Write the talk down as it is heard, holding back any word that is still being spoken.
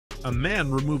A man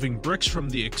removing bricks from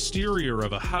the exterior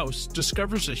of a house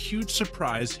discovers a huge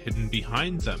surprise hidden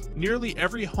behind them. Nearly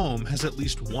every home has at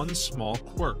least one small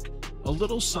quirk, a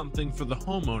little something for the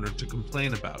homeowner to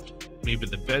complain about. Maybe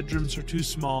the bedrooms are too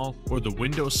small, or the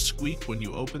windows squeak when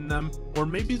you open them, or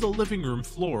maybe the living room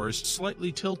floor is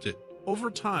slightly tilted.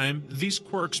 Over time, these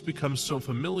quirks become so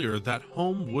familiar that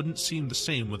home wouldn't seem the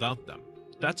same without them.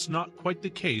 That's not quite the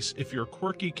case if your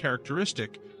quirky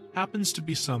characteristic happens to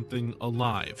be something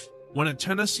alive. When a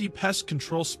Tennessee pest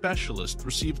control specialist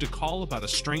received a call about a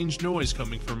strange noise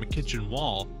coming from a kitchen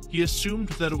wall, he assumed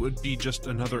that it would be just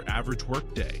another average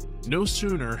workday. No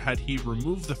sooner had he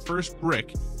removed the first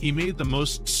brick, he made the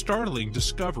most startling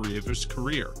discovery of his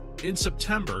career. In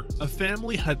September, a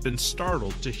family had been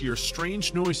startled to hear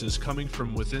strange noises coming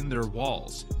from within their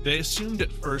walls. They assumed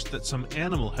at first that some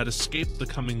animal had escaped the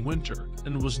coming winter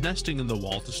and was nesting in the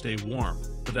wall to stay warm.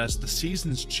 But as the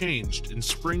seasons changed and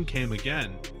spring came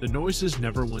again, the noises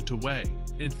never went away.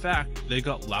 In fact, they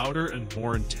got louder and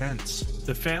more intense.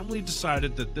 The family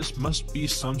decided that this must be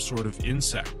some sort of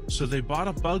insect, so they bought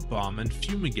a bug bomb and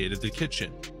fumigated the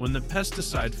kitchen. When the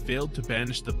pesticide failed to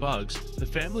banish the bugs, the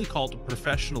family called a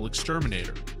professional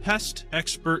exterminator, pest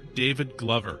expert David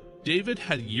Glover. David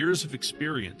had years of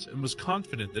experience and was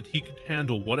confident that he could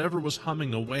handle whatever was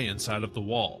humming away inside of the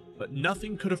wall, but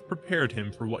nothing could have prepared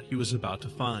him for what he was about to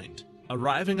find.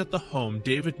 Arriving at the home,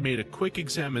 David made a quick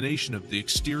examination of the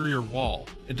exterior wall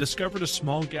and discovered a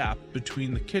small gap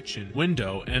between the kitchen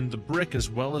window and the brick, as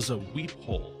well as a weep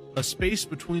hole, a space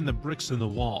between the bricks and the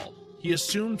wall. He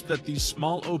assumed that these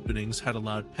small openings had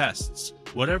allowed pests,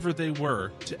 whatever they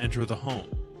were, to enter the home.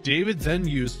 David then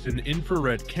used an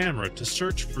infrared camera to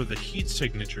search for the heat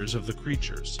signatures of the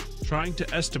creatures, trying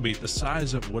to estimate the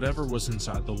size of whatever was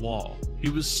inside the wall.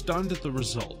 He was stunned at the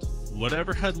result.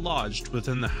 Whatever had lodged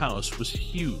within the house was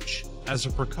huge. As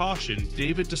a precaution,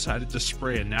 David decided to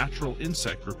spray a natural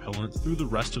insect repellent through the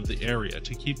rest of the area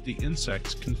to keep the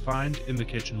insects confined in the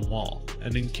kitchen wall,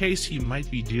 and in case he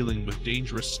might be dealing with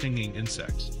dangerous stinging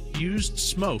insects, he used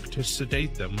smoke to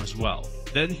sedate them as well.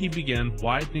 Then he began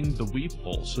widening the weep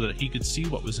hole so that he could see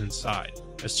what was inside.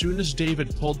 As soon as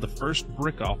David pulled the first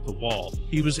brick off the wall,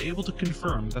 he was able to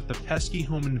confirm that the pesky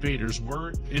home invaders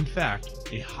were, in fact,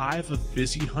 a hive of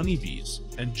busy honeybees,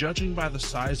 and judging by the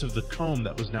size of the comb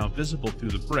that was now visible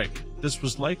through the brick, this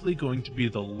was likely going to be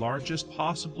the largest,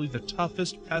 possibly the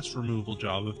toughest pest removal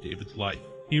job of David's life.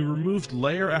 He removed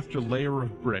layer after layer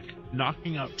of brick,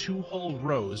 knocking out 2 whole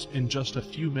rows in just a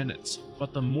few minutes,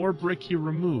 but the more brick he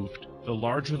removed, the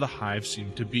larger the hive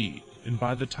seemed to be. And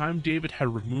by the time David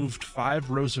had removed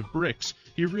 5 rows of bricks,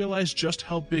 he realized just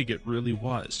how big it really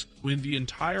was. When the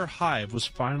entire hive was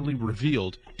finally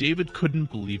revealed, David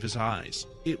couldn't believe his eyes.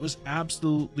 It was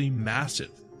absolutely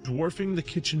massive, dwarfing the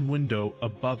kitchen window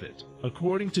above it.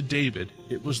 According to David,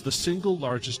 it was the single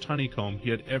largest honeycomb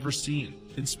he had ever seen.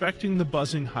 Inspecting the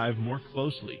buzzing hive more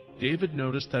closely, David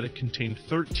noticed that it contained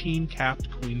 13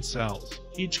 capped queen cells,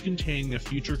 each containing a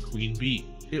future queen bee.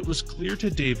 It was clear to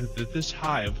David that this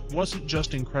hive wasn't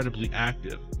just incredibly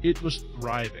active, it was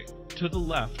thriving. To the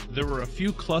left, there were a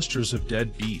few clusters of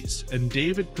dead bees, and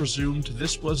David presumed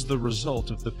this was the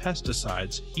result of the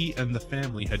pesticides he and the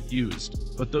family had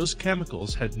used. But those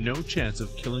chemicals had no chance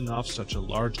of killing off such a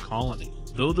large colony.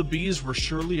 Though the bees were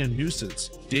surely a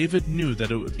nuisance, David knew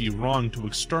that it would be wrong to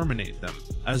exterminate them,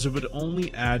 as it would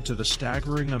only add to the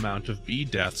staggering amount of bee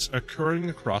deaths occurring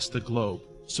across the globe.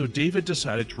 So David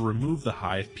decided to remove the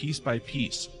hive piece by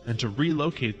piece and to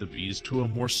relocate the bees to a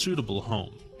more suitable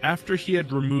home. After he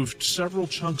had removed several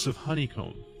chunks of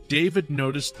honeycomb, David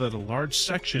noticed that a large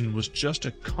section was just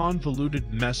a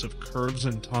convoluted mess of curves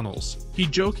and tunnels. He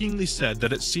jokingly said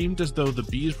that it seemed as though the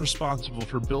bees responsible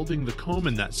for building the comb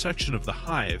in that section of the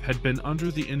hive had been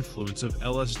under the influence of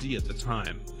LSD at the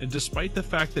time, and despite the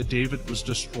fact that David was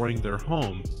destroying their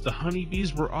home, the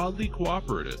honeybees were oddly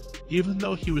cooperative. Even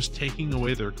though he was taking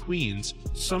away their queens,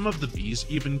 some of the bees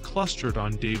even clustered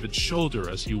on David's shoulder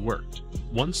as he worked.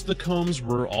 Once the combs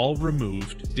were all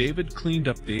removed, David cleaned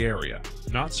up the area.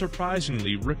 Not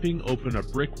surprisingly, ripping open a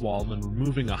brick wall and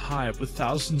removing a hive with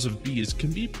thousands of bees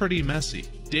can be pretty messy.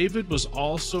 David was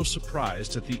also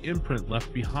surprised at the imprint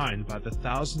left behind by the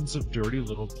thousands of dirty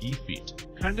little bee feet.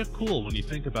 Kinda cool when you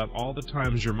think about all the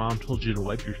times your mom told you to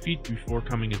wipe your feet before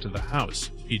coming into the house,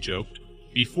 he joked.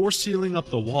 Before sealing up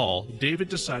the wall, David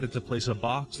decided to place a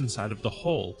box inside of the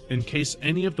hole in case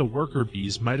any of the worker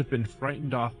bees might have been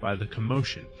frightened off by the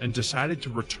commotion, and decided to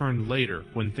return later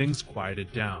when things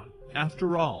quieted down.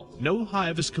 After all, no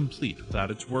hive is complete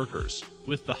without its workers.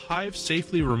 With the hive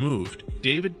safely removed,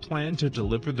 David planned to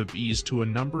deliver the bees to a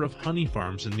number of honey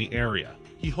farms in the area.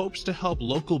 he hopes to help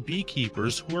local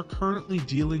beekeepers who are currently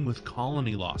dealing with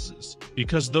colony losses.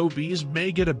 Because though bees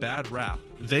may get a bad rap,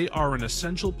 they are an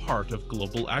essential part of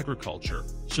global agriculture.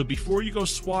 So before you go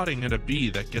swatting at a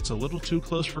bee that gets a little too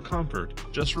close for comfort,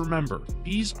 just remember,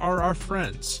 bees are our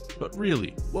friends. But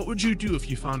really, what would you do if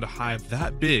you found a hive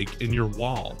that big in your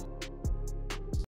wall?